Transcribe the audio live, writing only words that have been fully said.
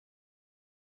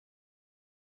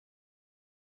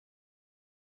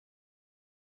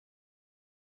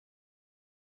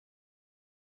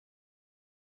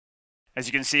As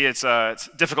you can see, it's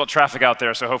difficult traffic out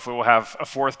there, so hopefully we'll have a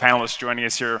fourth panelist joining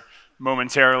us here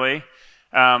momentarily.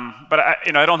 But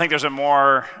I don't think there's a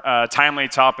more timely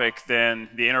topic than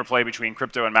the interplay between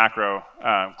crypto and macro.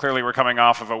 Clearly, we're coming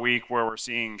off of a week where we're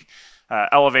seeing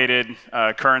elevated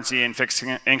currency and fixed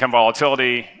income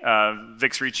volatility,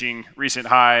 VIX reaching recent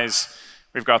highs.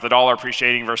 We've got the dollar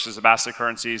appreciating versus the basket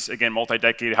currencies, again,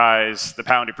 multi-decade highs, the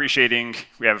pound depreciating.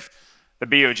 We have the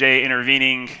BOJ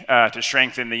intervening to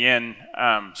strengthen the yen.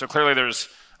 So clearly there's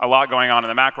a lot going on in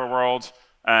the macro world.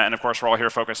 And of course, we're all here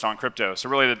focused on crypto. So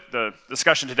really the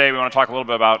discussion today, we want to talk a little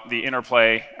bit about the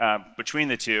interplay between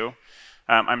the two.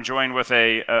 I'm joined with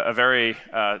a very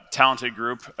talented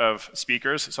group of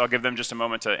speakers. So I'll give them just a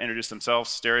moment to introduce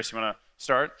themselves. Darius, you want to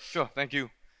start? Sure, thank you.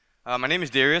 My name is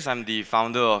Darius. I'm the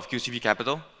founder of QCP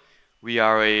Capital. We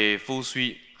are a full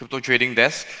suite crypto trading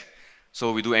desk.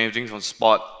 So we do anything from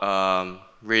spot,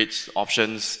 rates,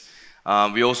 options.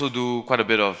 We also do quite a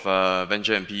bit of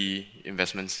venture and PE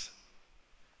investments.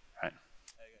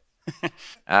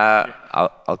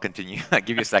 I'll continue. I'll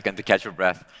give you a second to catch your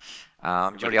breath.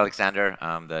 I'm Jordi Alexander.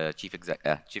 I'm the Chief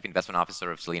Investment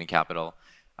Officer of Selini Capital.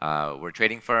 We're a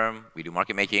trading firm. We do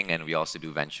market making, and we also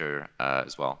do venture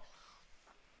as well.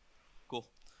 Cool.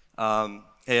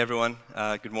 Hey, everyone.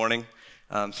 Good morning.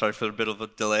 Sorry for a bit of a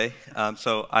delay.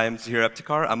 So I am Zaheer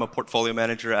Ebtikar. I'm a portfolio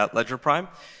manager at LedgerPrime.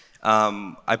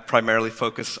 I primarily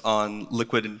focus on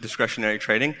liquid and discretionary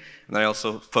trading, and I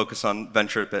also focus on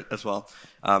venture a bit as well.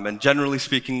 And generally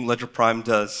speaking, LedgerPrime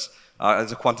does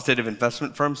as a quantitative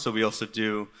investment firm, so we also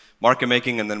do market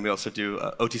making, and then we also do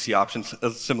OTC options,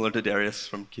 similar to Darius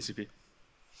from QCP.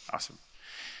 Awesome.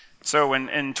 So in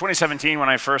 2017, when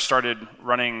I first started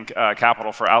running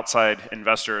capital for outside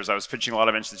investors, I was pitching a lot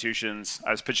of institutions. I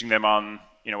was pitching them on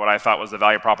what I thought was the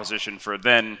value proposition for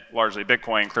then largely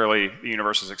Bitcoin. Clearly, the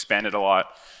universe has expanded a lot.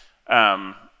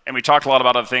 And we talked a lot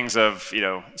about other things of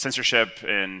censorship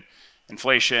and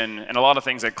inflation and a lot of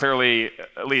things that clearly,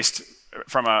 at least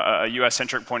from a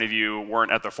US-centric point of view,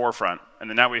 weren't at the forefront. And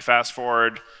then now we fast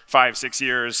forward 5-6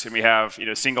 years, and we have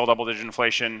single double-digit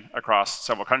inflation across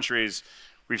several countries.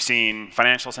 We've seen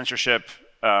financial censorship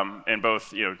in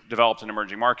both developed and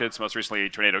emerging markets, most recently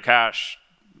Tornado Cash.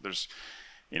 There's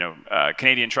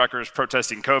Canadian truckers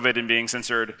protesting COVID and being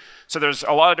censored. So there's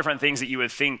a lot of different things that you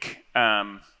would think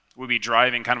would be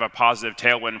driving kind of a positive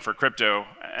tailwind for crypto.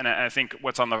 And I think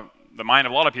what's on the mind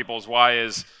of a lot of people is why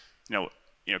is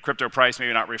crypto price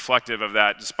maybe not reflective of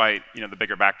that despite the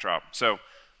bigger backdrop. So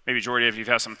maybe Jordi, if you've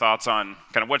had some thoughts on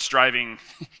kind of what's driving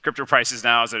crypto prices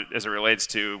now as it relates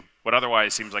to what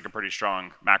otherwise seems like a pretty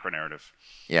strong macro narrative.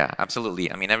 Yeah,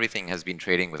 absolutely. I mean, everything has been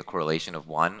trading with a correlation of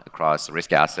 1 across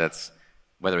risk assets,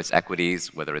 whether it's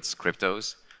equities, whether it's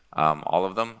cryptos, all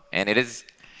of them. And it is,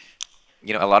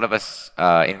 a lot of us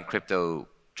in crypto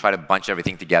try to bunch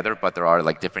everything together, but there are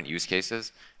different use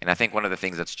cases. And I think one of the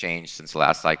things that's changed since the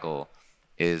last cycle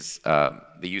is the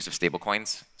use of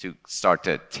stablecoins to start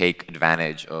to take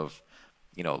advantage of,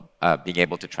 being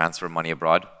able to transfer money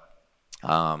abroad,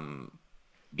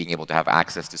 being able to have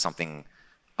access to something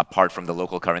apart from the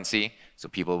local currency. So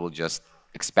people will just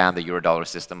expand the Eurodollar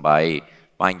system by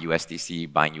buying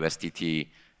USDC, buying USDT,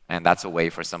 and that's a way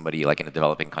for somebody like in a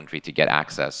developing country to get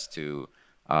access to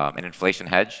an inflation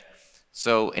hedge.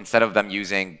 So instead of them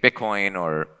using Bitcoin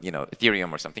or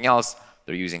Ethereum or something else,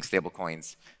 they're using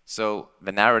stablecoins. So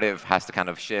the narrative has to kind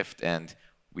of shift, and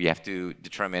we have to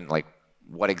determine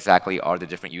what exactly are the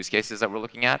different use cases that we're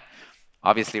looking at.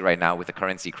 Obviously, right now with the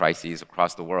currency crises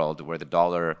across the world, where the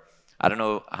dollar, I don't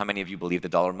know how many of you believe the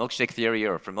dollar milkshake theory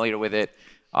or are familiar with it.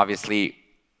 Obviously,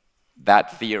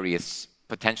 that theory is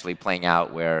potentially playing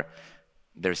out where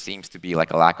there seems to be a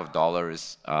lack of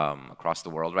dollars across the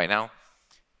world right now.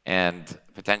 And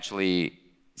potentially,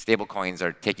 stablecoins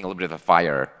are taking a little bit of a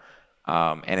fire.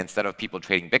 And instead of people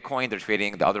trading Bitcoin, they're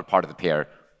trading the other part of the pair.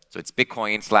 So it's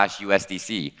Bitcoin /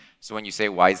 USDC. So when you say,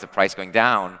 why is the price going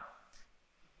down?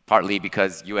 Partly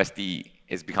because USD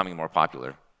is becoming more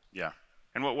popular. Yeah.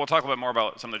 And we'll talk a bit more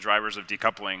about some of the drivers of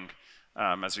decoupling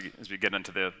as we get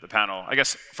into the panel. I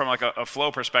guess from a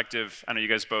flow perspective, I know you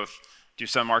guys both do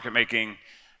some market making.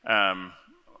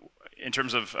 In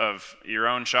terms of your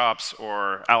own shops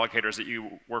or allocators that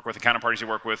you work with, the counterparties you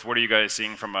work with, what are you guys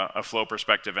seeing from a flow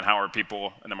perspective, and how are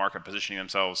people in the market positioning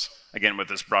themselves, again, with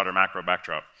this broader macro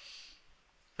backdrop?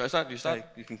 Should I start? You start?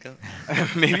 You can go.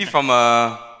 Maybe from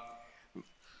a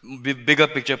bigger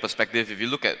picture perspective, if you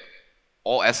look at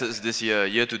all assets this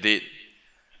year to date,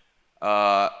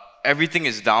 everything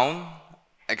is down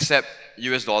except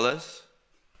US dollars,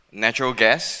 natural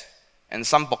gas, and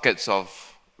some pockets of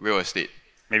real estate.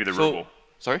 Maybe the ruble.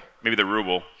 Sorry? Maybe the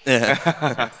ruble.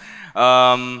 Yeah.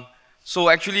 So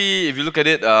actually, if you look at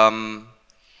it,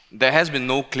 there has been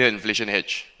no clear inflation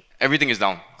hedge. Everything is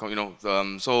down.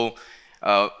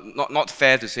 Not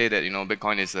fair to say that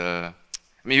Bitcoin is a.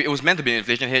 I mean, it was meant to be an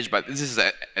inflation hedge, but this is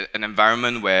an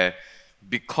environment where,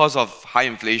 because of high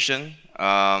inflation,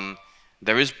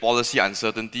 there is policy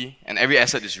uncertainty, and every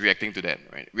asset is reacting to that,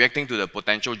 right? Reacting to the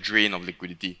potential drain of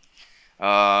liquidity.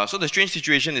 So the strange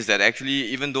situation is that actually,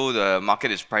 even though the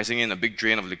market is pricing in a big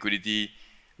drain of liquidity,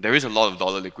 there is a lot of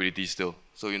dollar liquidity still.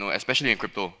 So especially in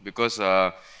crypto, because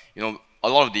a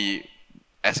lot of the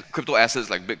crypto assets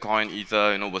like Bitcoin,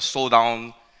 Ether, were sold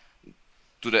down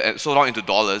into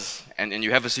dollars, and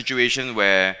you have a situation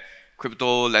where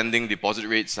crypto lending deposit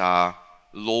rates are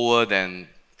lower than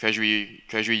treasury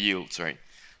yields, right?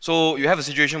 So you have a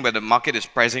situation where the market is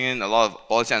pricing in a lot of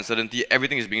policy uncertainty,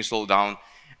 everything is being sold down,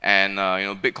 and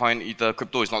Bitcoin, Ether,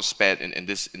 crypto is not spared in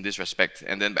this respect.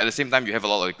 And then at the same time, you have a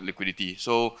lot of liquidity.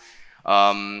 So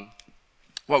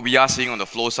what we are seeing on the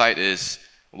flow side is,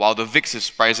 while the VIX is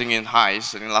pricing in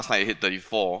highs, I think last night it hit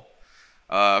 34,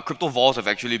 crypto vols have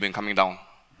actually been coming down,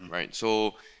 right?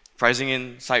 So pricing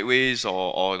in sideways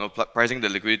or pricing the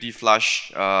liquidity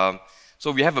flush.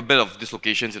 So we have a bit of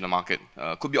dislocations in the market.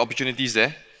 Could be opportunities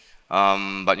there,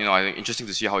 but I think interesting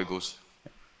to see how it goes.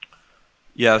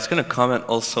 Yeah, I was going to comment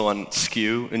also on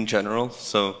skew in general.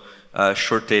 So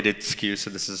short-dated skew. So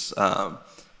this is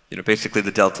basically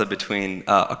the delta between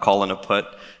a call and a put.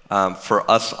 For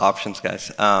us options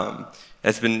guys,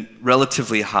 has been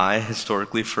relatively high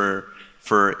historically for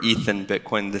ETH and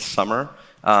Bitcoin this summer.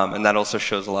 And that also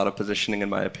shows a lot of positioning in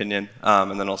my opinion.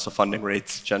 And then also funding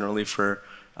rates generally for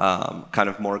kind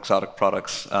of more exotic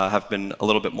products have been a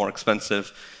little bit more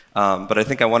expensive. But I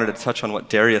think I wanted to touch on what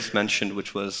Darius mentioned,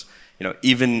 which was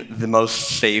even the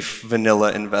most safe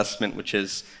vanilla investment, which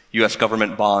is US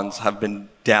government bonds, have been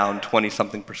down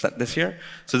 20-something% this year.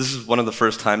 So this is one of the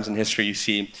first times in history you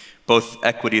see both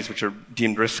equities, which are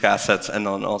deemed risk assets, and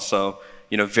then also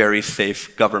very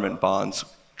safe government bonds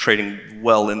trading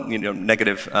well in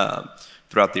negative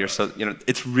throughout the year. So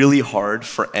it's really hard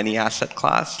for any asset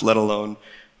class, let alone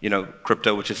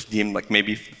crypto, which is deemed like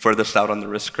maybe furthest out on the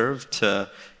risk curve, to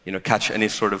catch any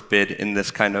sort of bid in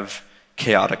this kind of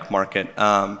chaotic market.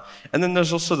 And then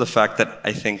there's also the fact that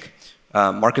I think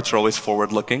markets are always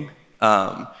forward-looking.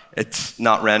 It's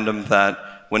not random that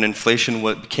when inflation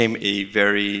became a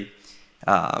very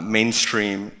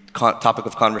mainstream topic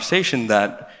of conversation,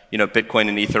 that Bitcoin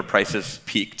and Ether prices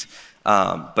peaked.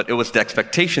 But it was the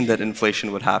expectation that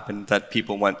inflation would happen that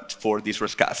people went for these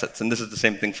risk assets. And this is the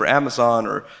same thing for Amazon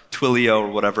or Twilio or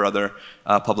whatever other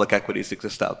public equities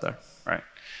exist out there. Right.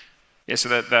 Yeah, so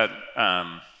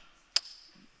that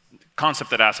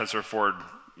concept that assets are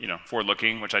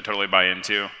forward-looking, which I totally buy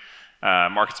into.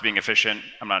 Markets being efficient,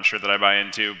 I'm not sure that I buy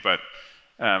into, but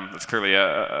that's clearly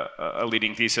a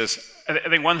leading thesis. I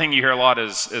think one thing you hear a lot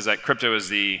is that crypto is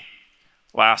the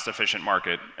last efficient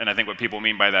market, and I think what people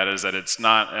mean by that is that it's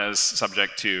not as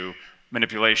subject to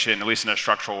manipulation, at least in a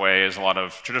structural way, as a lot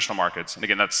of traditional markets. And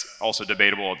again, that's also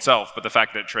debatable itself, but the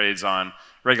fact that it trades on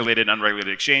regulated and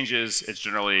unregulated exchanges, it's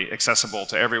generally accessible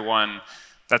to everyone.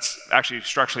 That's actually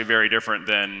structurally very different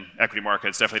than equity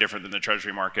markets, definitely different than the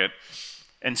treasury market.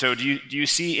 And so do you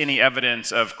see any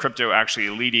evidence of crypto actually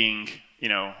leading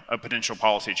a potential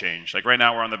policy change? Like right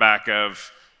now we're on the back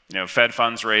of Fed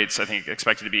funds rates, I think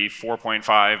expected to be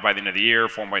 4.5 by the end of the year,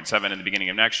 4.7 in the beginning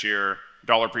of next year,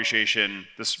 dollar appreciation,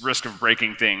 this risk of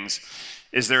breaking things.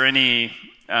 Is there any,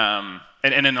 and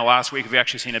in the last week, we've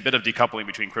actually seen a bit of decoupling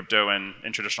between crypto and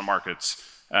traditional markets.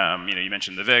 You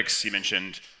mentioned the VIX, you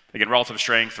mentioned, again, relative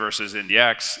strength versus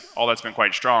NDX, all that's been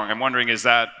quite strong. I'm wondering, is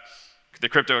that the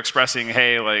crypto expressing,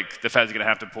 hey, like the Fed's gonna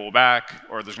have to pull back,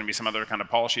 or there's gonna be some other kind of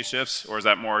policy shifts, or is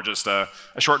that more just a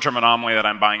short-term anomaly that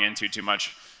I'm buying into too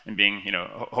much and being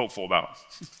hopeful about?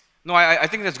 No, I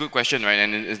think that's a good question, right?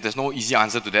 And there's no easy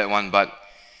answer to that one. But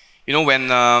when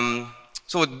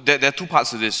so there are two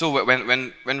parts to this. So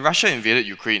when Russia invaded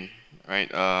Ukraine, right?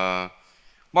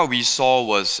 What we saw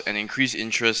was an increased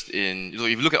interest in. So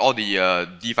if you look at all the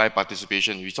DeFi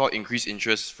participation, we saw increased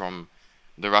interest from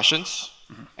the Russians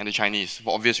and the Chinese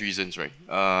for obvious reasons, right?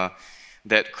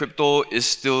 That crypto is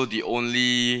still the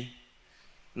only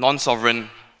non-sovereign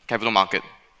capital market.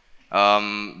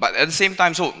 But at the same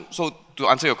time, so to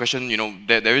answer your question,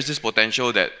 there is this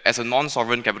potential that as a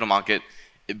non-sovereign capital market,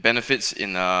 it benefits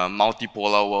in a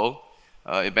multipolar world.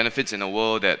 It benefits in a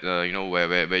world that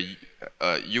where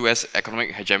U.S.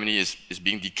 economic hegemony is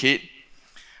being decayed.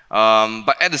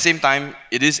 But at the same time,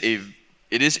 it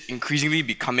is increasingly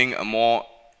becoming a more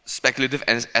speculative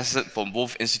asset for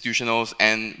both institutionals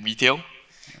and retail.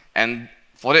 And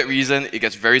for that reason, it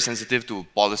gets very sensitive to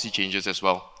policy changes as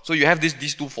well. So you have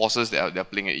these two forces that are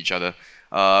playing at each other.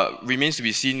 Remains to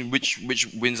be seen which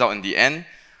wins out in the end.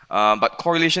 But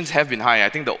correlations have been high. I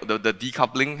think the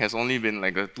decoupling has only been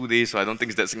like 2 days, so I don't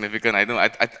think it's that significant.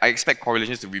 I expect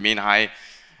correlations to remain high,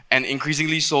 and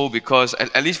increasingly so because,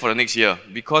 at least for the next year,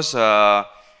 because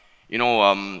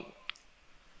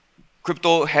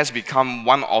crypto has become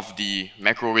one of the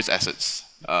macro risk assets.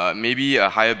 Maybe a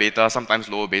higher beta, sometimes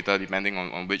lower beta, depending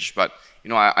on which. But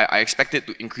I expect it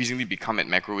to increasingly become a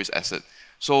macro risk asset.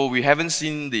 So we haven't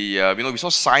seen the we saw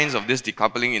signs of this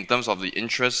decoupling in terms of the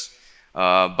interest,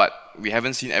 but we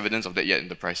haven't seen evidence of that yet in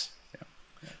the price.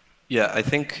 Yeah, I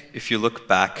think if you look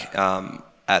back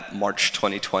at March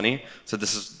 2020, so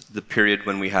this is the period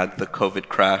when we had the COVID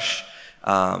crash,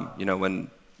 when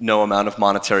no amount of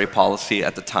monetary policy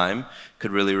at the time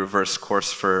could really reverse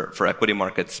course for equity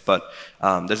markets. But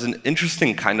there's an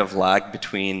interesting kind of lag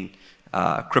between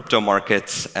crypto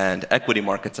markets and equity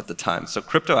markets at the time. So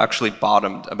crypto actually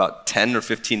bottomed about 10 or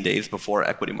 15 days before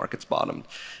equity markets bottomed.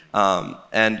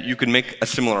 And you could make a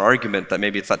similar argument that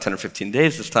maybe it's not 10 or 15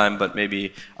 days this time, but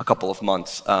maybe a couple of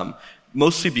months.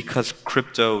 Mostly because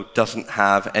crypto doesn't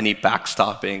have any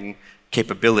backstopping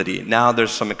capability. Now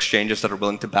there's some exchanges that are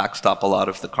willing to backstop a lot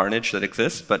of the carnage that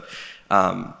exists, but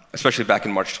especially back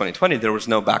in March 2020, there was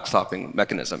no backstopping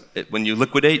mechanism. When you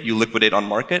liquidate on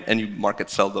market, and you market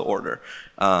sell the order.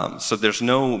 So there's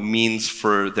no means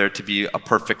for there to be a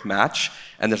perfect match,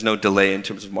 and there's no delay in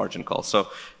terms of margin call. So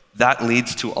that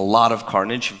leads to a lot of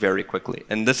carnage very quickly.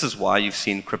 And this is why you've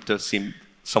seen crypto seem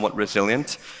somewhat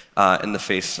resilient in the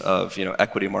face of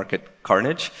equity market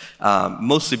carnage,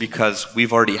 mostly because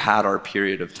we've already had our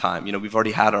period of time. We've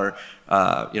already had our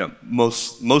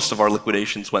most of our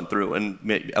liquidations went through in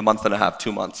maybe a month and a half,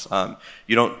 2 months.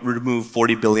 You don't remove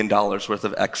 $40 billion worth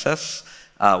of excess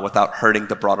without hurting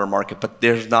the broader market, but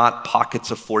there's not pockets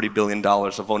of $40 billion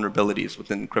of vulnerabilities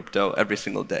within crypto every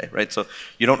single day, right? So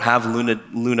you don't have Luna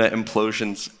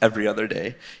implosions every other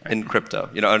day in crypto.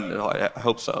 I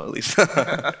hope so, at least.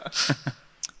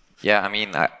 Yeah, I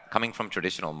mean, coming from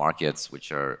traditional markets,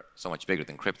 which are so much bigger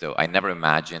than crypto, I never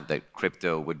imagined that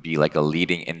crypto would be like a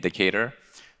leading indicator.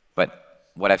 But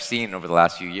what I've seen over the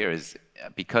last few years,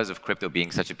 because of crypto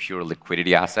being such a pure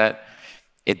liquidity asset,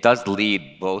 it does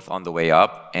lead both on the way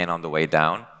up and on the way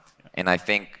down. And I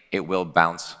think it will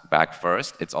bounce back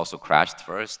first. It's also crashed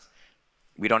first.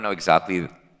 We don't know exactly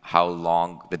how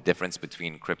long the difference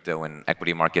between crypto and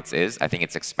equity markets is. I think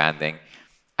it's expanding.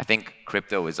 I think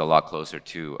crypto is a lot closer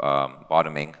to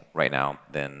bottoming right now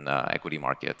than equity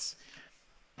markets,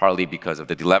 partly because of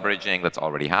the deleveraging that's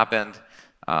already happened.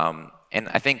 And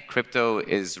I think crypto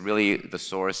is really the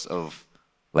source of,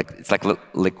 it's like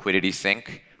liquidity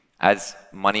sink. As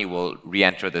money will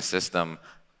re-enter the system,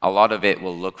 a lot of it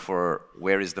will look for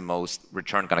where is the most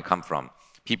return going to come from.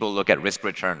 People look at risk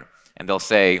return, and they'll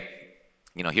say,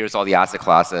 here's all the asset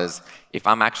classes. If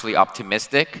I'm actually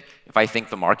optimistic, if I think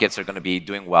the markets are going to be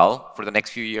doing well for the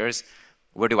next few years,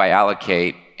 where do I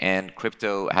allocate? And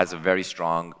crypto has a very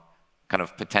strong kind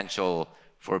of potential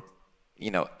for,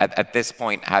 at this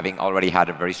point, having already had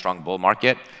a very strong bull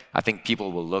market, I think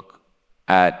people will look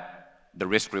at the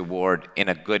risk reward in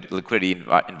a good liquidity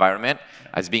environment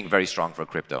as being very strong for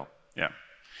crypto. Yeah.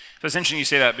 So it's interesting you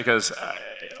say that because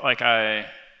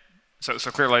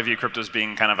so clearly I view crypto as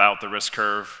being kind of out the risk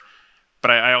curve, but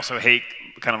I also hate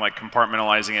kind of like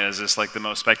compartmentalizing it as this like the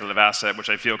most speculative asset, which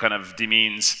I feel kind of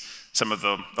demeans some of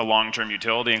the long-term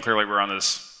utility. And clearly we're on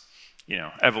this,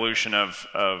 evolution of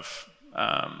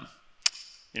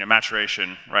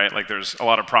maturation, right? Like there's a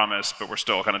lot of promise, but we're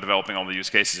still kind of developing all the use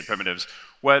cases and primitives.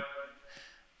 Where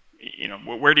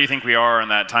do you think we are in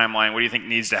that timeline? What do you think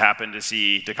needs to happen to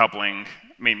see decoupling?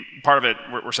 I mean, part of it,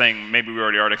 we're saying maybe we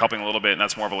already are decoupling a little bit, and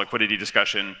that's more of a liquidity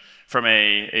discussion. From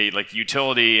a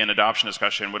utility and adoption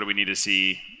discussion, what do we need to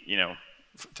see,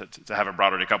 to have a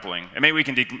broader decoupling? And maybe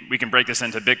we can break this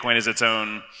into Bitcoin as its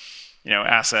own,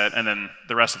 asset, and then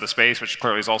the rest of the space, which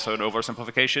clearly is also an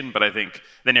oversimplification. But I think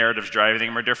the narratives driving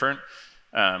them are different.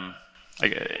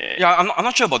 Yeah, I'm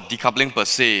not sure about decoupling per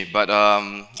se, but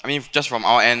I mean, just from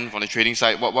our end, from the trading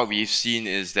side, what we've seen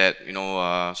is that,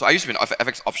 so I used to be an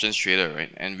FX options trader,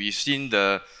 right? And we've seen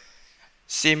the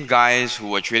same guys who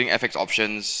were trading FX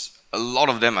options, a lot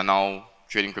of them are now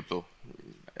trading crypto.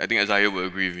 I think Zaheer will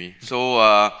agree with me. So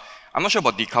I'm not sure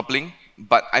about decoupling,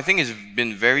 but I think it's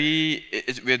been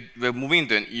we're moving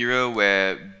into an era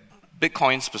where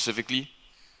Bitcoin specifically,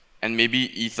 and maybe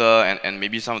Ether and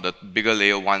maybe some of the bigger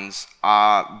layer ones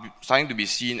are starting to be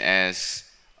seen as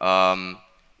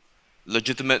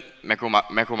legitimate macro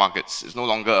markets. It's no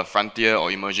longer a frontier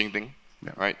or emerging thing,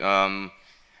 right?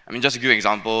 I I mean, just to give you an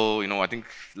example, I think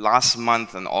last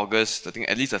month in August, I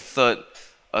think at least a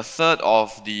third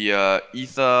of the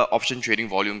Ether option trading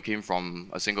volume came from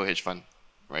a single hedge fund,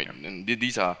 right? And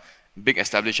these are big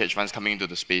established hedge funds coming into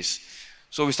the space.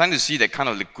 So we're starting to see that kind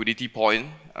of liquidity point,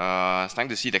 starting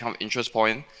to see that kind of interest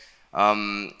point.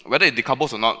 Whether it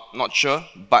decouples or not sure,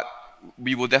 but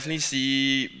we will definitely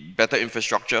see better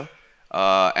infrastructure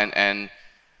and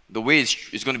the way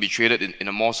it's going to be traded in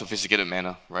a more sophisticated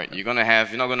manner, right? You're going to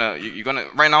have,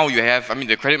 right now you have, I mean,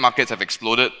 the credit markets have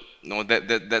exploded.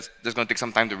 That's going to take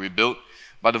some time to rebuild,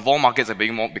 but the vol markets are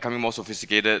becoming more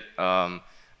sophisticated. The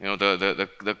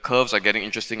curves are getting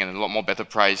interesting and a lot more better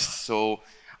priced. So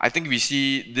I think we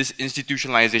see this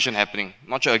institutionalization happening.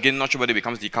 Not sure whether it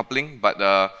becomes decoupling, but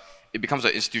it becomes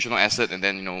an institutional asset, and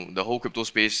then the whole crypto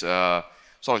space sort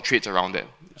of trades around that,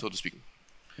 so to speak.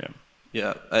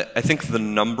 Yeah, I think the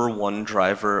 #1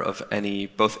 driver of any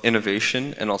both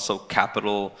innovation and also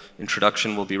capital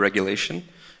introduction will be regulation.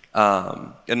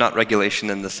 And not regulation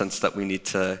in the sense that we need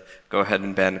to go ahead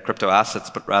and ban crypto assets,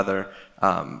 but rather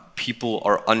people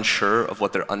are unsure of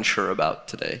what they're unsure about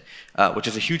today, which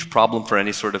is a huge problem for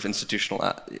any sort of institutional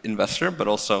investor, but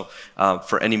also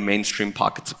for any mainstream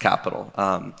pockets of capital.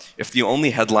 If the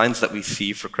only headlines that we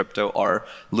see for crypto are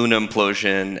Luna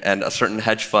implosion and a certain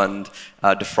hedge fund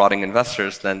defrauding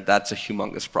investors, then that's a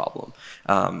humongous problem.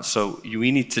 So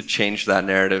we need to change that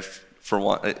narrative for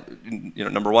one,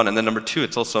 #1, and then #2,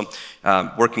 it's also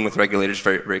working with regulators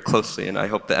very, very closely. And I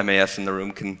hope the MAS in the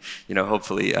room can,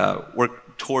 hopefully work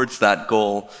towards that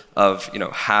goal of,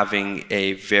 having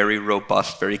a very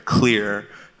robust, very clear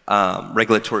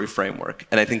regulatory framework.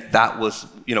 And I think that was,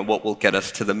 what will get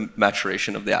us to the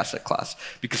maturation of the asset class.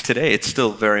 Because today it's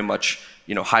still very much,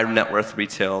 high net worth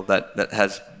retail that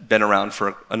has been around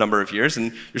for a number of years,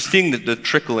 and you're seeing the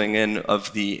trickling in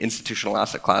of the institutional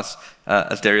asset class,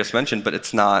 as Darius mentioned, but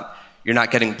you're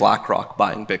not getting BlackRock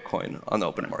buying Bitcoin on the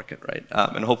open market, right?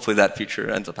 And hopefully that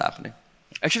future ends up happening.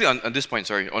 Actually, on this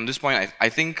point, I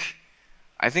think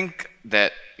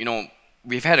that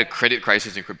we've had a credit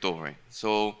crisis in crypto, right?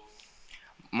 So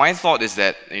my thought is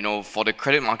that for the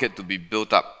credit market to be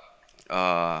built up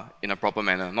in a proper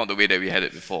manner, not the way that we had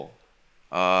it before.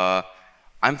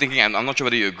 I'm thinking, I'm not sure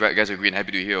whether you guys agree, and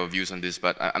happy to hear your views on this,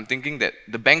 but I'm thinking that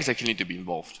the banks actually need to be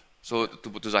involved. So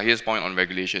to Zaheer's point on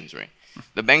regulations, right?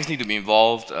 The banks need to be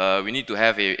involved. We need to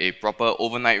have a proper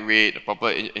overnight rate, a proper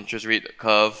interest rate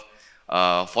curve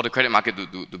for the credit market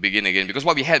to begin again. Because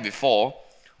what we had before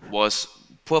was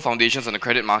poor foundations on the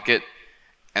credit market,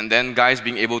 and then guys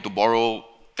being able to borrow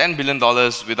 $10 billion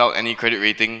without any credit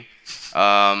rating,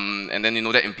 and then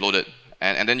that imploded.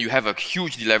 And then you have a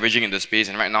huge deleveraging in the space,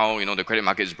 and right now, the credit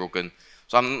market is broken.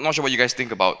 So I'm not sure what you guys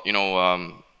think about,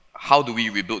 how do we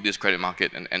rebuild this credit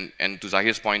market? And to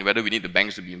Zaheer's point, whether we need the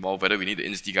banks to be involved, whether we need the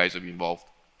insti guys to be involved.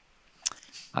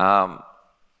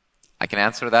 I can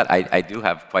answer that. I do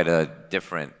have quite a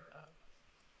different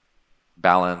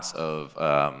balance of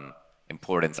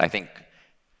importance. I think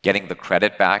getting the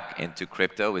credit back into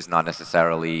crypto is not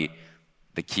necessarily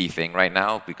the key thing right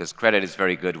now, because credit is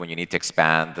very good when you need to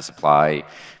expand the supply.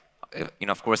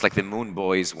 Of course, like the Moon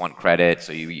Boys want credit,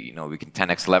 so we can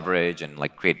 10x leverage and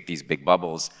create these big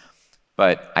bubbles.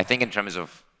 But I think in terms of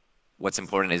what's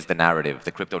important is the narrative,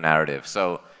 the crypto narrative.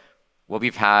 So what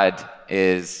we've had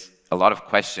is a lot of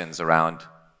questions around,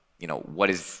 what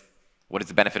is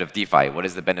the benefit of DeFi? What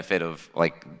is the benefit of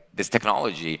this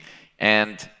technology?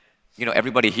 And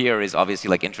everybody here is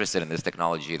obviously interested in this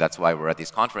technology. That's why we're at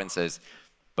these conferences.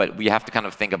 But we have to kind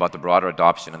of think about the broader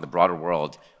adoption in the broader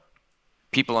world.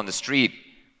 People on the street,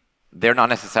 they're not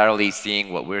necessarily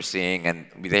seeing what we're seeing, and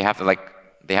they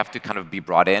have to kind of be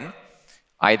brought in,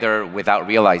 either without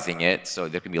realizing it. So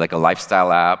there can be a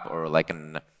lifestyle app or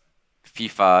an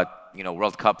FIFA,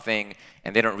 World Cup thing,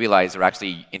 and they don't realize they're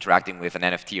actually interacting with an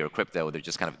NFT or crypto. They're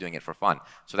just kind of doing it for fun.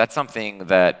 So that's something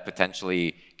that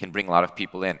potentially can bring a lot of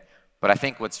people in. But I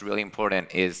think what's really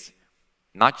important is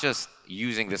not just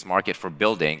using this market for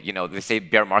building. They say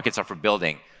bear markets are for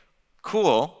building.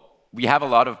 Cool. We have a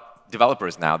lot of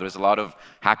developers now. There's a lot of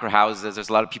hacker houses. There's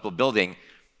a lot of people building.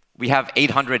 We have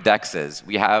 800 DEXs.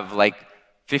 We have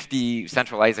 50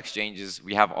 centralized exchanges.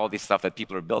 We have all this stuff that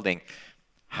people are building.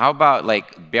 How about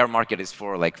bear market is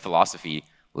for philosophy?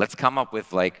 Let's come up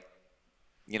with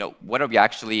what are we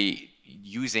actually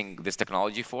using this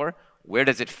technology for? Where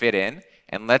does it fit in?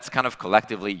 And let's kind of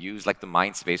collectively use the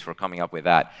mind space for coming up with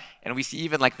that. And we see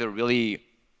even the really,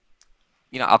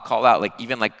 I'll call out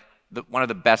even one of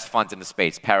the best funds in the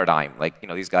space, Paradigm.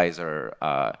 These guys are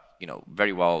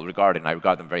very well regarded, and I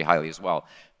regard them very highly as well.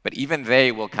 But even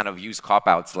they will kind of use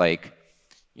cop-outs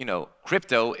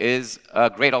crypto is a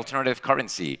great alternative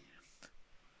currency.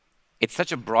 it's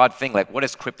such a broad thing. Like, what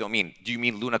does crypto mean? Do you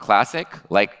mean Luna Classic?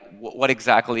 Like, what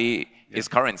exactly is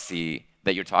currency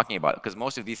that you're talking about? Because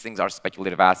most of these things are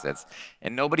speculative assets.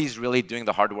 And nobody's really doing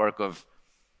the hard work of,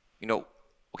 you know,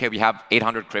 okay, we have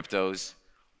 800 cryptos.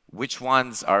 Which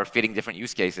ones are fitting different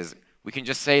use cases? We can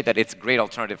just say that it's great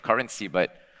alternative currency,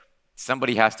 but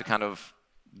somebody has to kind of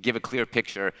give a clear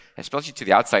picture, especially to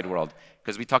the outside world.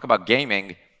 Because we talk about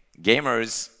gaming.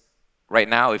 Gamers, right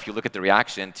now, if you look at the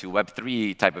reaction to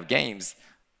Web3 type of games,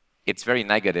 it's very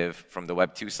negative from the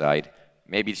Web2 side.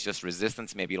 Maybe it's just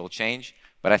resistance, maybe it'll change.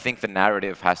 But I think the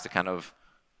narrative has to kind of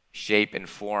shape and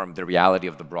form the reality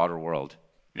of the broader world.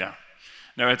 Yeah.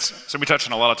 No, so we touched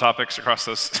on a lot of topics across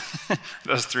those,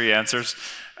 those three answers.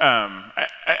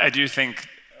 I do think,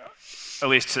 at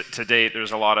least to date,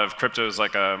 there's a lot of crypto is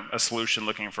like a solution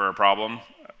looking for a problem,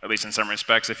 at least in some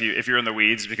respects. If you're in the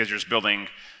weeds because you're just building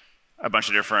a bunch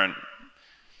of different,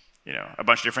 you know, a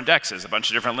bunch of different DEXs, a bunch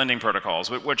of different lending protocols,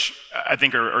 which I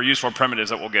think are useful primitives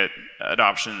that will get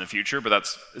adoption in the future, but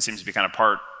it seems to be kind of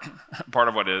part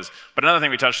of what it is. But another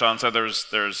thing we touched on, so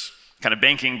there's kind of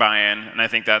banking buy-in, and I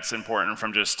think that's important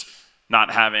from just not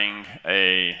having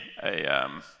a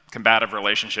combative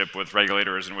relationship with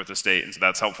regulators and with the state, and so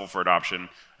that's helpful for adoption.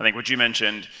 I think what you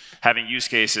mentioned, having use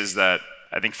cases that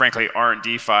I think frankly aren't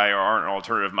DeFi or aren't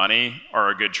alternative money are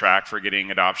a good track for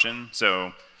getting adoption.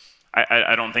 So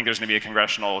I don't think there's going to be a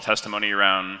congressional testimony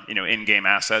around, you know, in-game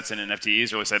assets and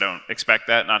NFTs, or at least I don't expect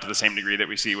that, not to the same degree that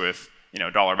we see with, you know,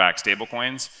 dollar-backed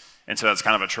stablecoins. And so that's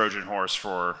kind of a Trojan horse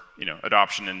for, you know,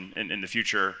 adoption in the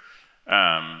future.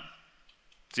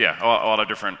 So yeah, a lot of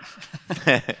different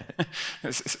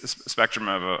spectrum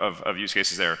of use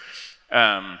cases there.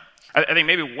 I think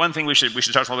maybe one thing we should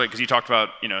touch on a little bit, because you talked about,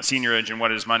 you know, seniorage and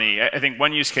what is money. I think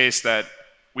one use case that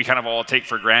we kind of all take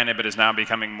for granted, but is now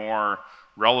becoming more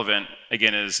relevant,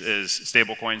 again, is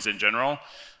stablecoins in general.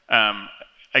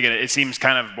 Again, it seems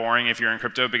kind of boring if you're in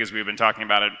crypto, because we've been talking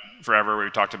about it forever.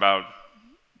 We've talked about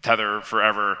Tether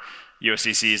forever.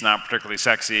 USDC is not particularly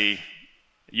sexy.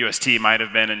 UST might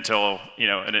have been until, you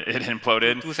know, it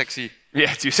imploded. Too sexy.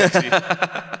 Yeah, too sexy.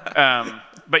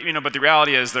 But you know, but the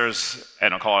reality is there's, I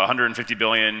don't call it 150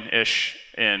 billion-ish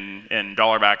in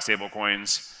dollar-backed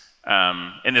stablecoins.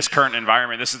 In this current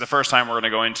environment, this is the first time we're going to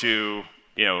go into,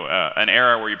 you know, an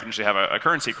era where you potentially have a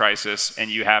currency crisis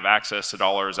and you have access to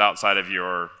dollars outside of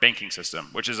your banking system,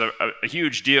 which is a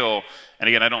huge deal. And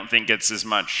again, I don't think gets as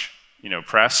much, you know,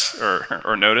 press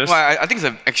or notice. Well, I think it's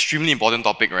an extremely important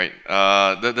topic, right?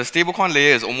 The stablecoin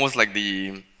layer is almost like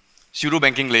the pseudo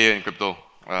banking layer in crypto.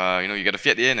 You know, you get a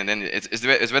fiat in, and then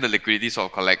it's where the liquidity sort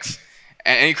of collects,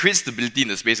 and it creates stability in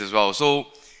the space as well. So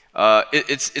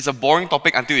it's a boring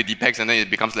topic until it depegs, and then it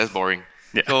becomes less boring.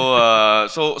 Yeah.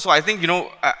 So I think, you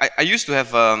know, I used to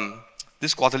have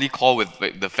this quarterly call with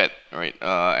like, the Fed, right?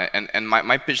 And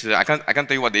my pitch to them, I can't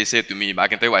tell you what they say to me, but I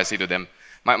can tell you what I say to them.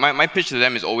 My pitch to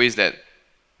them is always that,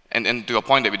 and to a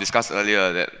point that we discussed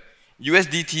earlier, that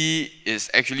USDT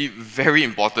is actually very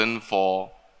important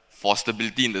for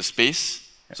stability in the space.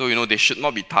 So, you know, they should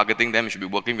not be targeting them. You should be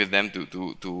working with them to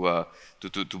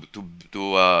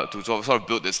sort of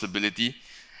build the stability.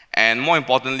 And more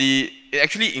importantly, it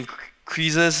actually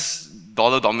increases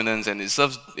dollar dominance, and it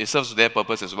serves their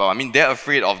purpose as well. I mean, they're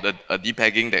afraid of the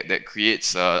depegging that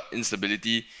creates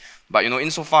instability. But, you know,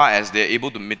 insofar as they're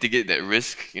able to mitigate that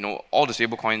risk, you know, all the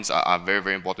stablecoins are very,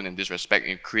 very important in this respect,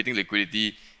 in creating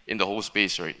liquidity in the whole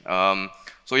space, right?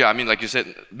 So yeah, I mean, like you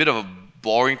said, a bit of a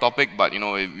boring topic, but, you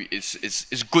know,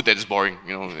 it's good that it's boring,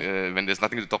 you know, when there's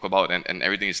nothing to talk about and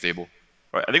everything is stable.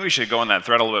 Right. I think we should go on that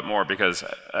thread a little bit more, because,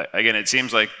 again, it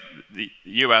seems like the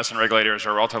US and regulators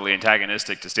are relatively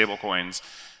antagonistic to stablecoins.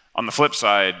 On the flip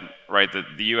side, right,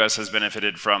 the US has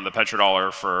benefited from the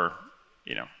petrodollar for,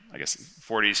 you know, I guess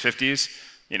 40s, 50s,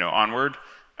 you know, onward.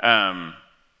 And,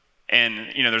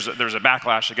 you know, there's a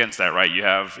backlash against that, right? You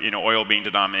have, you know, oil being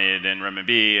denominated in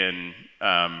renminbi and,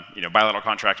 you know, bilateral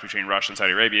contracts between Russia and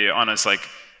Saudi Arabia on this, like,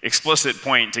 explicit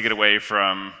point to get away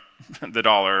from the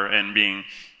dollar and being,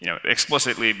 you know,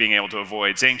 explicitly being able to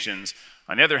avoid sanctions.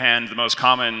 On the other hand, the most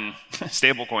common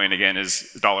stablecoin, again,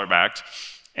 is dollar-backed.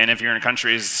 And if you're in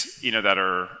countries, you know, that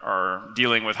are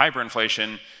dealing with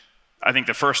hyperinflation, I think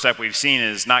the first step we've seen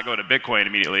is not go to Bitcoin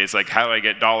immediately. It's like, how do I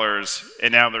get dollars?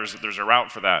 And now there's a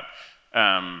route for that.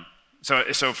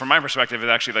 So from my perspective, it's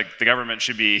actually like the government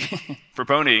should be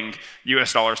proponing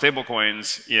US dollar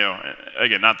stablecoins. You know,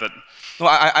 again, not that. No,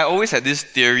 I always had this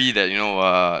theory that, you know,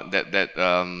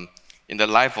 in the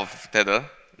life of Tether,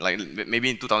 like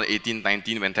maybe in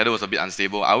 2018-19 when Tether was a bit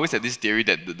unstable, I always had this theory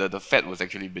that the Fed was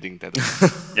actually bidding Tether.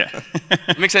 Yeah.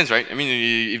 It makes sense, right? I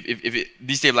mean, if it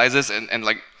destabilizes and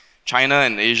like, China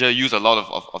and Asia use a lot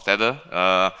of Tether.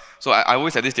 So I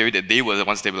always had this theory that they were the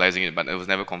ones stabilizing it, but it was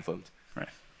never confirmed. Right.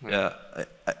 Yeah,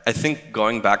 I think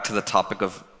going back to the topic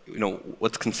of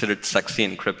what's considered sexy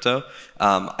in crypto,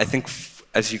 I think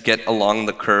as you get along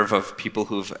the curve of people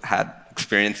who've had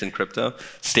experience in crypto,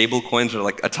 stable coins are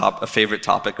like a favorite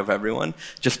topic of everyone,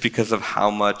 just because of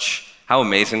how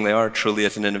amazing they are truly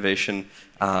as an innovation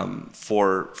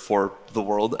for the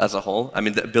world as a whole. I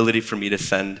mean, the ability for me to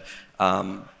send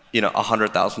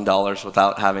 $100,000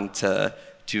 without having to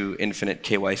do infinite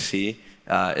KYC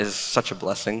is such a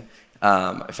blessing.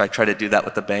 If I try to do that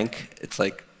with the bank, it's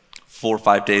like 4 or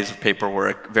 5 days of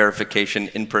paperwork, verification,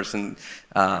 in-person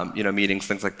meetings,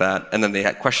 things like that. And then they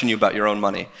question you about your own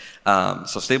money.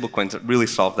 So stablecoins really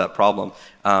solve that problem.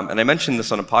 And I mentioned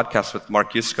this on a podcast with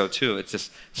Mark Yusko too. It's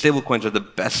just stablecoins are the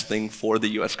best thing for the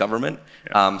US government.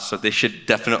 Yeah. So they should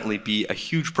definitely be a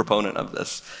huge proponent of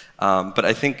this. But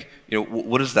I think,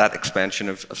 what does that expansion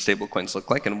of stablecoins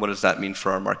look like, and what does that mean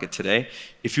for our market today?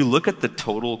 If you look at the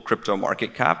total crypto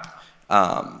market cap,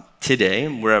 today,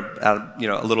 we're at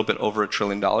a little bit over $1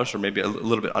 trillion, or maybe a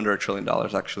little bit under $1 trillion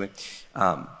actually.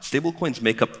 Stablecoins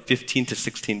make up 15 to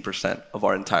 16% of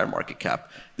our entire market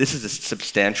cap. This is a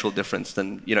substantial difference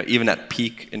than even at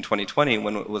peak in 2020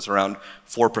 when it was around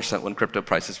 4% when crypto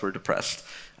prices were depressed.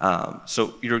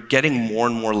 So you're getting more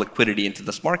and more liquidity into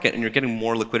this market, and you're getting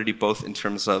more liquidity both in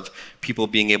terms of people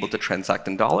being able to transact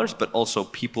in dollars, but also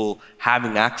people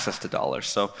having access to dollars.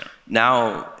 So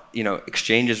now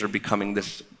exchanges are becoming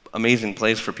this amazing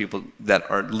place for people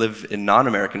that live in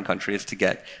non-American countries to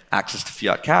get access to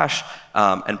fiat cash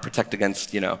and protect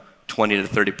against 20 to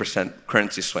 30%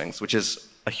 currency swings, which is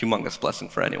a humongous blessing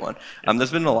for anyone.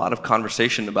 There's been a lot of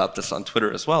conversation about this on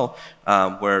Twitter as well,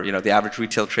 where the average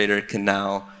retail trader can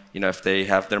now, if they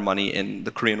have their money in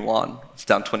the Korean won, it's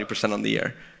down 20% on the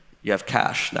year. You have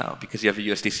cash now because you have a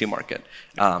USDC market.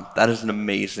 That is an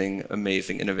amazing,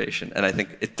 amazing innovation. And I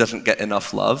think it doesn't get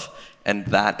enough love. And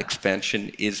that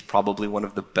expansion is probably one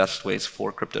of the best ways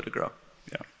for crypto to grow.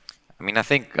 Yeah. I mean, I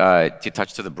think to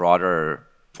touch to the broader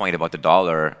point about the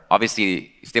dollar,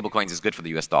 obviously, stablecoins is good for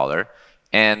the US dollar.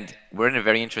 And we're in a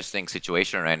very interesting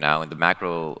situation right now in the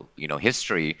macro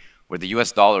history where the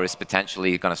US dollar is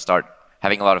potentially going to start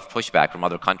having a lot of pushback from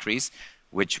other countries,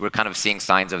 which we're kind of seeing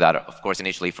signs of that, of course,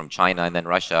 initially from China and then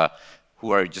Russia,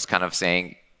 who are just kind of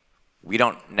saying, we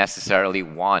don't necessarily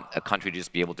want a country to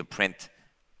just be able to print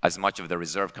as much of the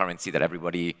reserve currency that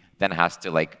everybody then has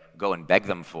to go and beg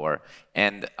them for.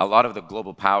 And a lot of the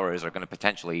global powers are going to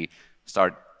potentially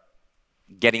start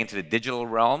getting into the digital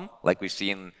realm, like we've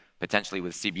seen potentially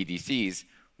with CBDCs,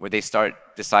 where they start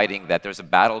deciding that there's a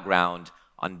battleground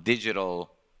on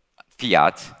digital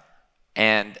fiat,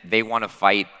 and they want to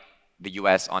fight the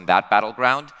US on that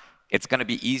battleground. It's going to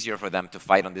be easier for them to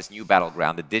fight on this new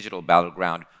battleground, the digital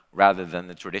battleground, rather than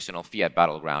the traditional fiat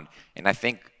battleground. And I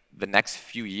think the next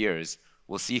few years,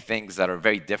 we'll see things that are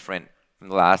very different from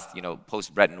the last,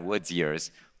 post-Bretton Woods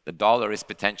years. The dollar is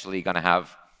potentially going to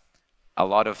have a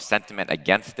lot of sentiment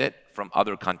against it from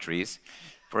other countries.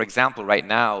 For example, right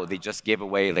now, they just gave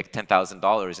away like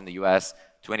 $10,000 in the US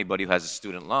to anybody who has a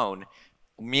student loan.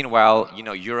 Meanwhile,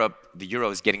 Europe, the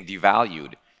euro is getting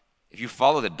devalued. If you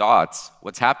follow the dots,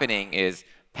 what's happening is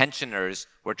pensioners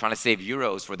who are trying to save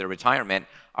euros for their retirement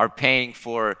are paying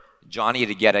for Johnny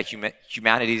to get a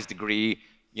humanities degree,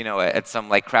 at some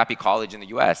crappy college in the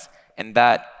US. And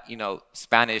that,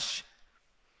 Spanish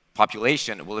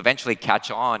population will eventually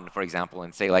catch on, for example,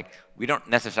 and say we don't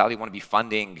necessarily want to be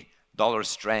funding dollar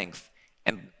strength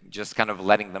and just kind of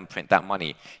letting them print that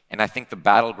money. And I think the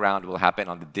battleground will happen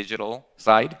on the digital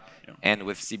side, and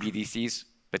with CBDCs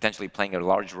potentially playing a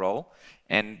large role,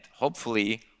 and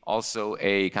hopefully also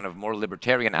a kind of more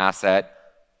libertarian asset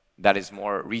that is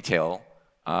more retail.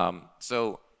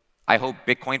 So I hope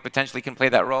Bitcoin potentially can play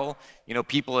that role.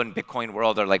 People in Bitcoin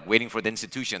world are waiting for the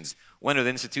institutions. When are the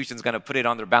institutions going to put it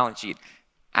on their balance sheet?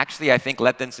 Actually, I think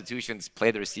let the institutions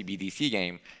play their CBDC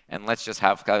game, and let's just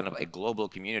have kind of a global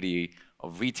community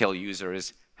of retail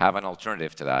users have an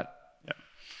alternative to that.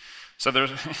 So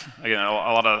there's, again, a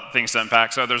lot of things to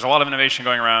unpack. So there's a lot of innovation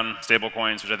going around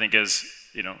stablecoins, which I think is,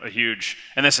 a huge,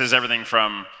 and this is everything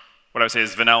from what I would say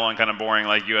is vanilla and kind of boring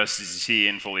like USDC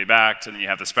and fully backed, and then you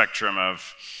have the spectrum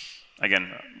of,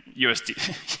 again, UST,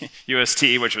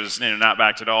 which was not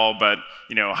backed at all, but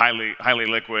highly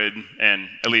liquid and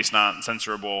at least not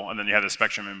censorable, and then you have the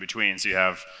spectrum in between. So you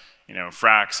have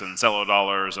fracks and cello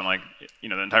dollars and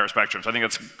the entire spectrum. So I think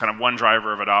that's kind of one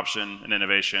driver of adoption and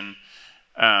innovation.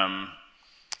 And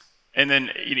then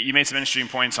you made some interesting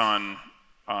points on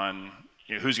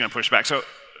who's going to push back. So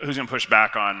who's going to push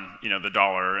back on the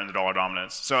dollar and the dollar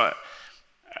dominance? So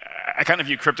I kind of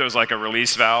view crypto as like a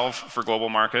release valve for global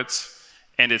markets,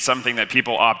 and it's something that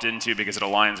people opt into because it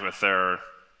aligns with their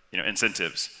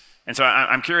incentives. And so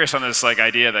I'm curious on this like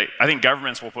idea that I think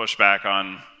governments will push back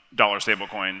on dollar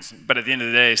stablecoins, but at the end of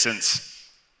the day, since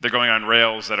they're going on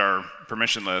rails that are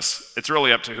permissionless, it's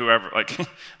really up to whoever, like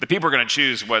the people are going to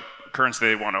choose what currency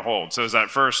they want to hold. So is that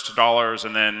first dollars,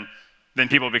 and then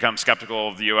people become skeptical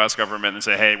of the US government and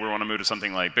say, hey, we want to move to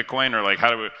something like Bitcoin, or like how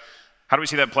do we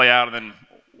see that play out? And then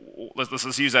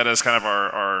let's use that as kind of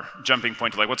our jumping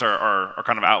point to like what's our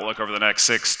kind of outlook over the next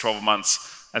 6-12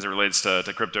 months as it relates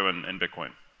to crypto and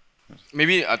Bitcoin.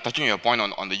 Maybe touching your point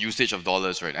on the usage of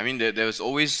dollars, right? I mean, there's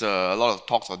always a lot of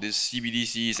talks about this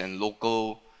CBDCs and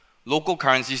local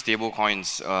currency stable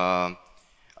coins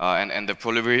and the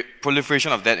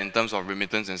proliferation of that in terms of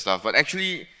remittance and stuff. But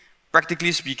actually,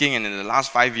 practically speaking, and in the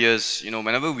last 5 years,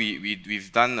 whenever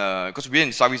we've done, because we're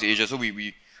in Southeast Asia, so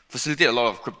we facilitate a lot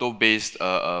of crypto-based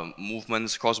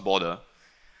movements cross-border.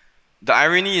 The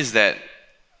irony is that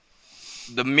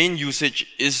the main usage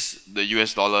is the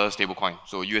US dollar stablecoin,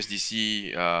 so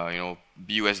USDC,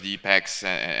 BUSD, PAX,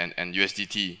 and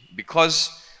USDT. Because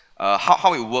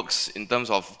how it works in terms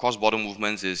of cross-border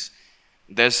movements is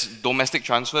there's domestic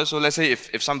transfer. So let's say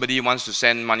if somebody wants to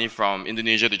send money from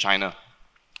Indonesia to China,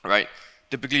 right?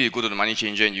 Typically, you go to the money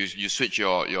changer and you switch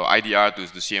your IDR to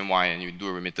CNY and you do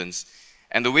a remittance.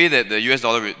 And the way that the US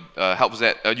dollar helps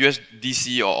that,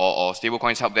 USDC or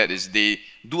stablecoins help that is they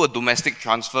do a domestic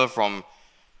transfer from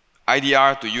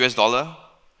IDR to US dollar,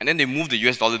 and then they move the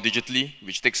US dollar digitally,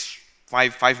 which takes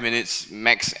five minutes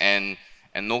max and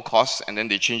no cost, and then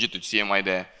they change it to CNY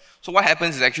there. So what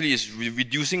happens is actually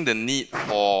reducing the need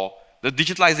for the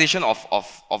digitalization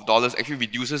of dollars actually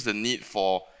reduces the need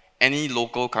for any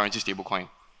local currency stablecoin,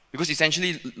 because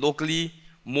essentially locally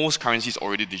most currency is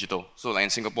already digital. So like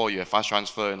in Singapore, you have fast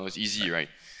transfer, it's easy, right?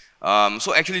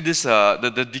 So actually this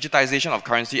the digitization of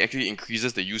currency actually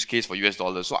increases the use case for US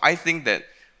dollars. So I think that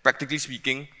practically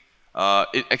speaking,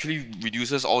 it actually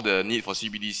reduces all the need for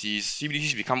CBDCs.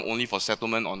 CBDCs become only for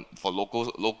settlement for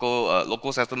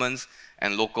local settlements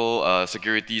and local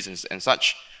securities and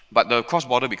such. But the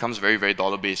cross-border becomes very, very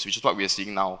dollar-based, which is what we are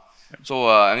seeing now. Yeah. So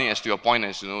I think as to your point,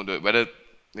 as whether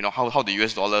how the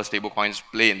US dollar stablecoins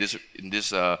play in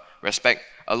this respect,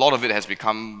 a lot of it has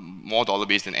become more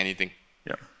dollar-based than anything.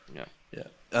 Yeah. Yeah. Yeah.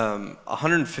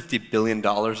 $150 billion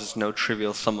is no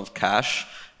trivial sum of cash.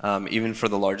 Even for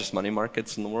the largest money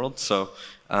markets in the world. So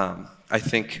I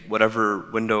think whatever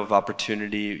window of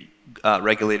opportunity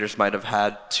regulators might have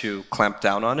had to clamp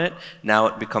down on it, now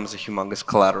it becomes a humongous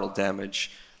collateral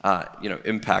damage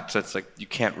impact. So it's like you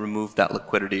can't remove that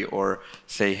liquidity or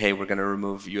say, hey, we're going to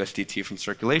remove USDT from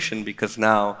circulation, because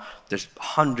now there's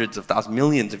hundreds of thousands,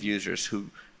 millions of users who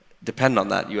depend on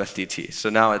that USDT. So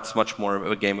now it's much more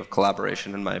of a game of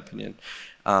collaboration, in my opinion.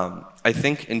 I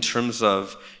think in terms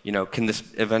of, can this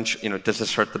eventually, does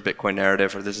this hurt the Bitcoin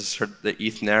narrative or does this hurt the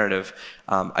ETH narrative?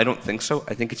 I don't think so.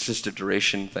 I think it's just a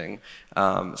duration thing.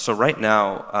 So right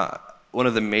now, one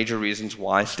of the major reasons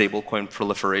why stablecoin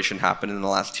proliferation happened in the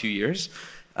last 2 years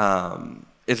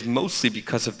is mostly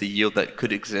because of the yield that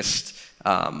could exist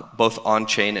both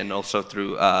on-chain and also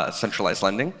through centralized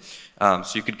lending.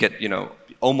 So you could get,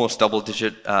 almost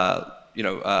double-digit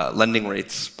lending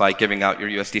rates by giving out your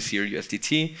USDC or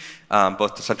USDT,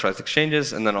 both to centralized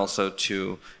exchanges and then also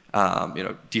to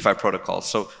DeFi protocols.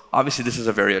 So obviously this is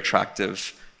a very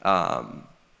attractive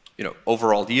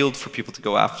overall yield for people to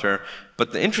go after.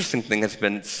 But the interesting thing has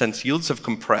been, since yields have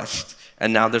compressed,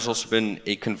 and now there's also been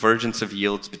a convergence of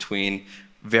yields between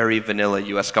very vanilla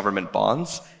US government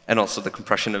bonds and also the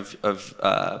compression of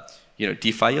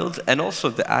DeFi yields, and also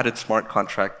the added smart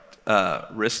contract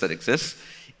risk that exists.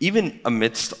 Even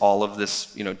amidst all of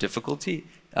this difficulty,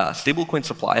 stablecoin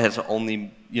supply has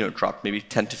only dropped maybe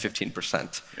 10 to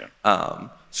 15%. Yeah.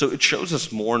 So it shows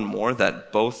us more and more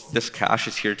that both this cash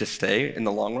is here to stay in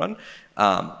the long run,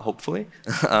 hopefully,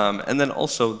 and then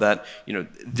also that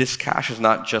this cash is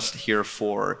not just here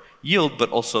for yield,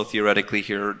 but also theoretically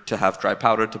here to have dry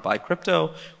powder to buy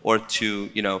crypto or to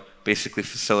basically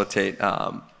facilitate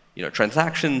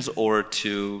transactions or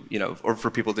to or for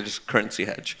people to just currency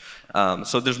hedge.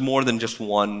 So there's more than just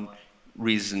one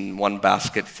reason, one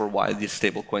basket for why these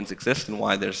stable coins exist and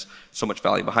why there's so much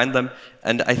value behind them.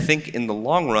 And I think in the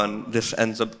long run, this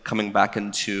ends up coming back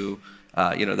into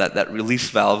that release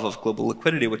valve of global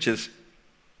liquidity, which is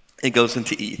it goes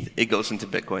into ETH, it goes into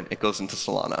Bitcoin, it goes into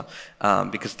Solana,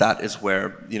 because that is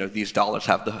where these dollars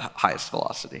have the highest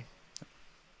velocity.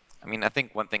 I mean, I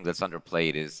think one thing that's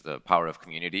underplayed is the power of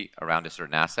community around a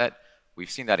certain asset. We've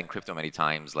seen that in crypto many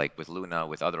times, like with Luna,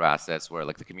 with other assets, where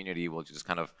like the community will just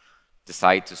kind of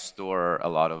decide to store a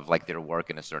lot of like their work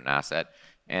in a certain asset.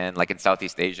 And like in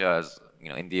Southeast Asia, as you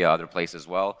know, India, other places as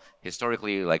well,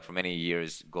 historically, like for many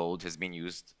years, gold has been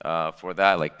used for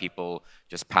that. Like people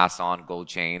just pass on gold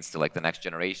chains to like the next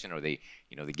generation, or they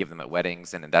give them at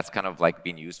weddings, and that's kind of like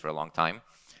been used for a long time.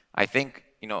 I think,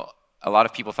 a lot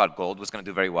of people thought gold was going to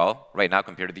do very well right now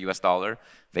compared to the US dollar.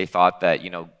 They thought that,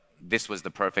 this was the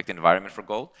perfect environment for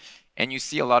gold. And you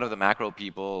see a lot of the macro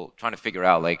people trying to figure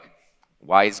out, like,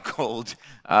 why is gold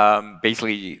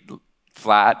basically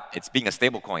flat? It's being a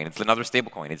stable coin. It's another stable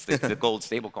coin. It's the gold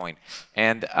stable coin.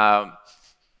 And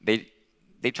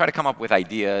they try to come up with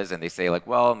ideas, and they say, like,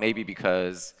 well, maybe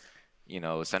because,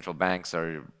 central banks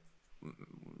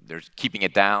they're keeping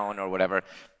it down or whatever.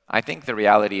 I think the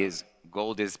reality is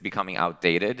gold is becoming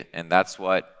outdated, and that's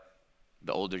what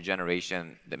the older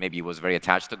generation that maybe was very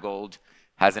attached to gold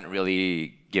hasn't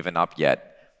really given up yet.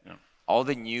 Yeah. All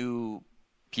the new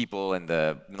people and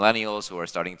the millennials who are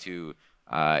starting to,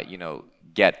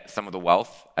 get some of the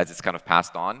wealth as it's kind of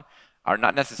passed on are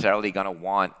not necessarily going to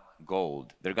want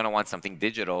gold. They're going to want something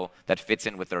digital that fits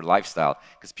in with their lifestyle,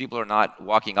 because people are not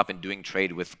walking up and doing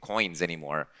trade with coins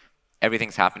anymore.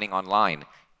 Everything's happening online.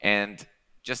 And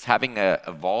just having a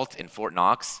vault in Fort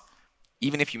Knox,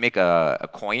 even if you make a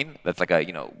coin that's like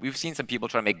we've seen some people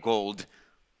try to make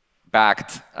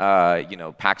gold-backed,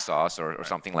 Paxos or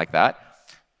something like that.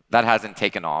 That hasn't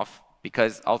taken off,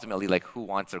 because ultimately, like, who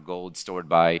wants their gold stored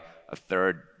by a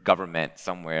third government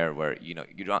somewhere where, you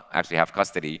don't actually have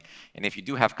custody? And if you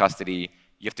do have custody,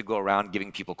 you have to go around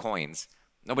giving people coins.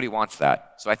 Nobody wants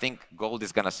that. So I think gold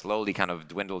is going to slowly kind of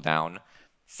dwindle down.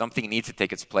 Something needs to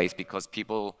take its place, because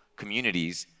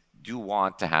communities do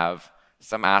want to have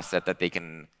some asset that they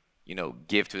can,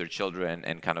 give to their children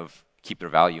and kind of keep their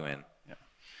value in. Yeah.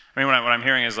 I mean, what I'm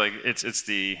hearing is like it's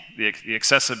the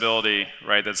accessibility,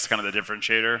 right? That's kind of the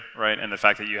differentiator, right? And the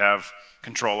fact that you have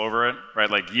control over it, right?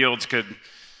 Like yields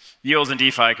in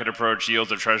DeFi could approach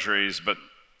yields of treasuries, but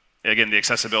again, the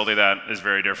accessibility of that is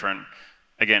very different.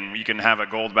 Again, you can have a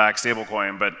gold-backed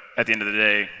stablecoin, but at the end of the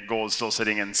day, gold is still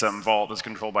sitting in some vault that's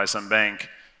controlled by some bank,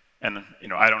 and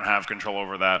I don't have control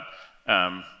over that.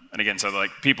 And again, so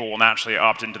like people will naturally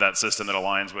opt into that system that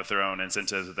aligns with their own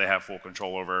incentives that they have full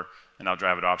control over, and that'll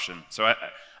drive adoption. So I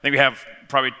think we have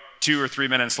probably 2 or 3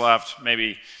 minutes left.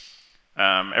 Maybe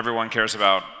everyone cares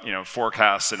about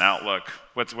forecasts and outlook.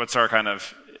 What's our kind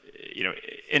of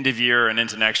end of year and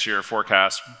into next year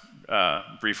forecast?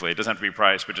 Briefly, it doesn't have to be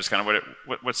price, but just kind of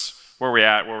where we're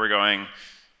at, where we're going.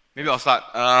 Maybe I'll start.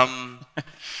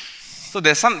 So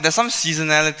there's some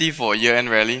seasonality for year-end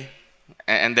rally,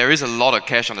 and there is a lot of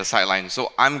cash on the sideline.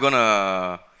 So I'm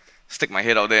gonna stick my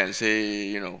head out there and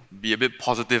say, be a bit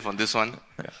positive on this one.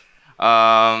 Yeah.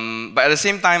 But at the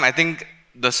same time, I think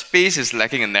the space is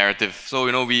lacking a narrative.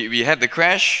 So we had the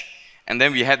crash, and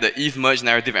then we had the ETH merge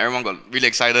narrative. Everyone got really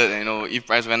excited, and ETH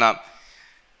price went up.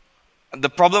 The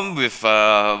problem with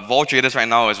vol traders right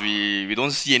now is we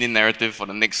don't see any narrative for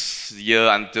the next year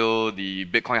until the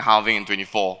Bitcoin halving in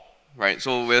 24, right?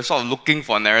 So we're sort of looking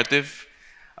for a narrative.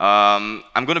 I'm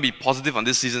going to be positive on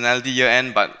this seasonality year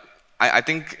end, but I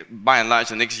think by and large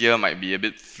the next year might be a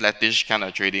bit flattish kind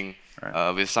of trading,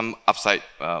 right, with some upside,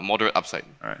 moderate upside.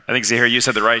 All right. I think Zaheer, you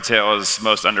said the right tail is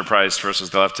most underpriced versus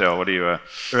the left tail. What do you?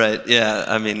 Right. Yeah.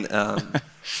 I mean.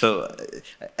 So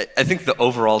I think the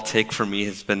overall take for me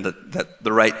has been that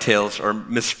the right tails are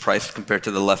mispriced compared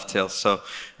to the left tails. So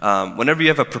whenever you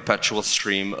have a perpetual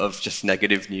stream of just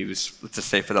negative news, let's just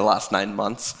say for the last 9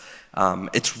 months,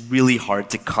 it's really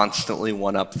hard to constantly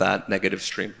one-up that negative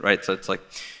stream, right? So it's like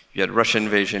you had Russian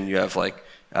invasion, you have like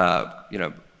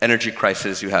energy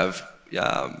crisis, you have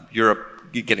Europe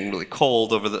getting really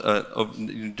cold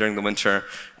during the winter,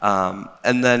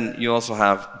 and then you also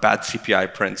have bad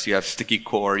CPI prints, you have sticky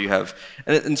core, you have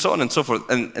and so on and so forth,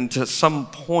 and to some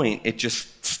point it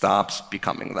just stops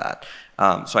becoming that.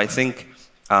 So I think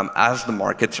as the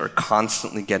markets are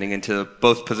constantly getting into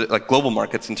both like global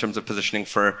markets in terms of positioning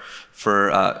for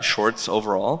shorts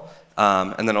overall,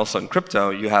 and then also in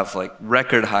crypto you have like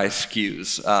record high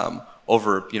skews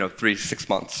over 3 to 6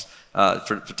 months.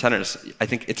 For tenors, I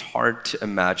think it's hard to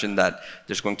imagine that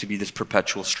there's going to be this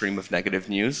perpetual stream of negative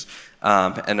news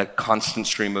and a constant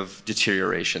stream of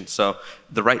deterioration. So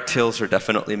the right tails are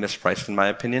definitely mispriced in my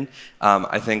opinion.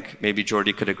 I think maybe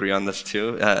Jordi could agree on this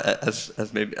too, as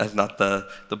not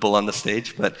the bull on the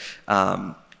stage. But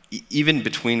even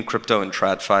between crypto and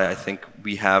TradFi, I think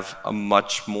we have a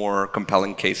much more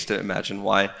compelling case to imagine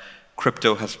why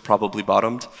crypto has probably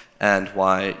bottomed and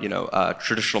why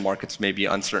traditional markets may be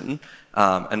uncertain.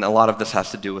 And a lot of this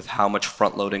has to do with how much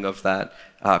front loading of that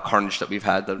carnage that we've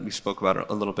had that we spoke about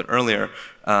a little bit earlier.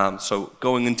 So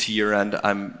going into year end,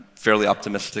 I'm fairly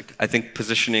optimistic. I think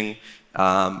positioning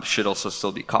should also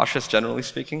still be cautious, generally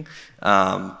speaking.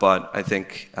 But I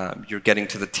think you're getting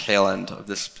to the tail end of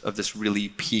this really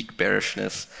peak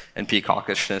bearishness and peak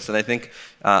hawkishness. And I think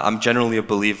I'm generally a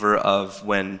believer of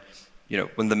when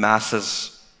the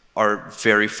masses are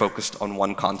very focused on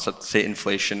one concept, say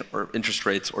inflation or interest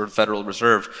rates or Federal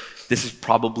Reserve, this has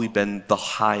probably been the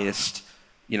highest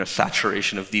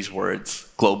saturation of these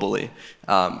words globally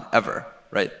ever.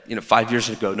 Right? 5 years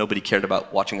ago, nobody cared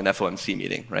about watching an FOMC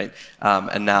meeting, right?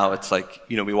 And now it's like,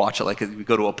 we watch it like we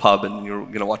go to a pub and you're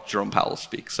going to watch Jerome Powell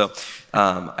speak. So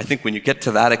I think when you get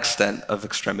to that extent of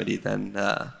extremity, then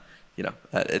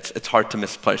it's hard to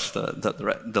misplace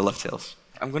the left tails.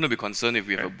 I'm going to be concerned if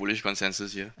we have a bullish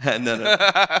consensus here. No.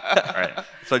 All right.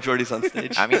 So Jordi's on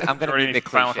stage. I mean, I'm going to be a bit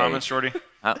final cliche. comments, Jordi?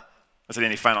 Huh? Was there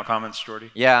any final comments, Jordi?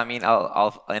 Yeah, I mean,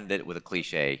 I'll end it with a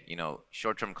cliche.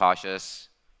 Short-term cautious,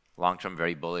 long-term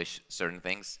very bullish, certain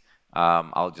things.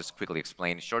 I'll just quickly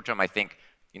explain. Short-term, I think,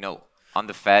 on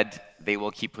the Fed, they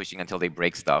will keep pushing until they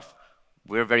break stuff.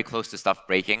 We're very close to stuff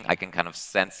breaking. I can kind of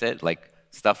sense it, like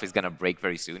stuff is going to break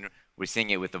very soon. We're seeing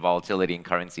it with the volatility in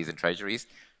currencies and treasuries.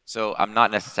 So I'm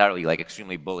not necessarily like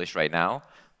extremely bullish right now.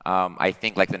 I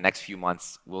think like the next few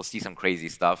months, we'll see some crazy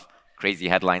stuff, crazy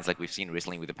headlines like we've seen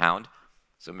recently with the pound.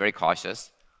 So I'm very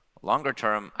cautious. Longer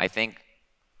term, I think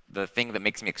the thing that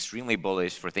makes me extremely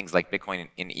bullish for things like Bitcoin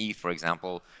and ETH, for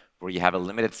example, where you have a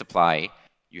limited supply,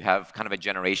 you have kind of a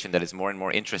generation that is more and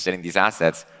more interested in these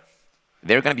assets,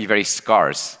 they're going to be very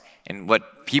scarce. And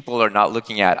what people are not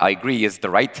looking at, I agree, is the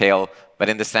right tail, but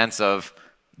in the sense of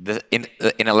in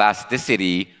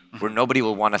elasticity, where nobody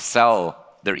will want to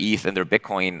sell their ETH and their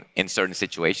Bitcoin in certain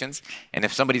situations. And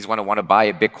if somebody's going to want to buy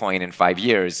a Bitcoin in 5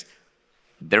 years,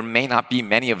 there may not be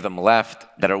many of them left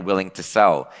that are willing to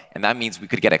sell. And that means we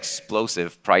could get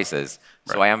explosive prices.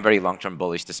 Right. So I am very long-term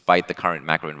bullish despite the current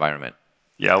macro environment.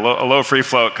 Yeah, a low free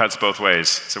float cuts both ways.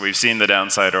 So we've seen the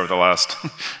downside over the last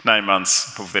 9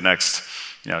 months. Hopefully the next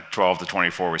 12 to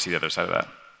 24, we see the other side of that.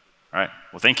 All right.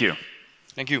 Well, thank you.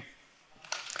 Thank you.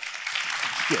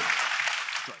 Good.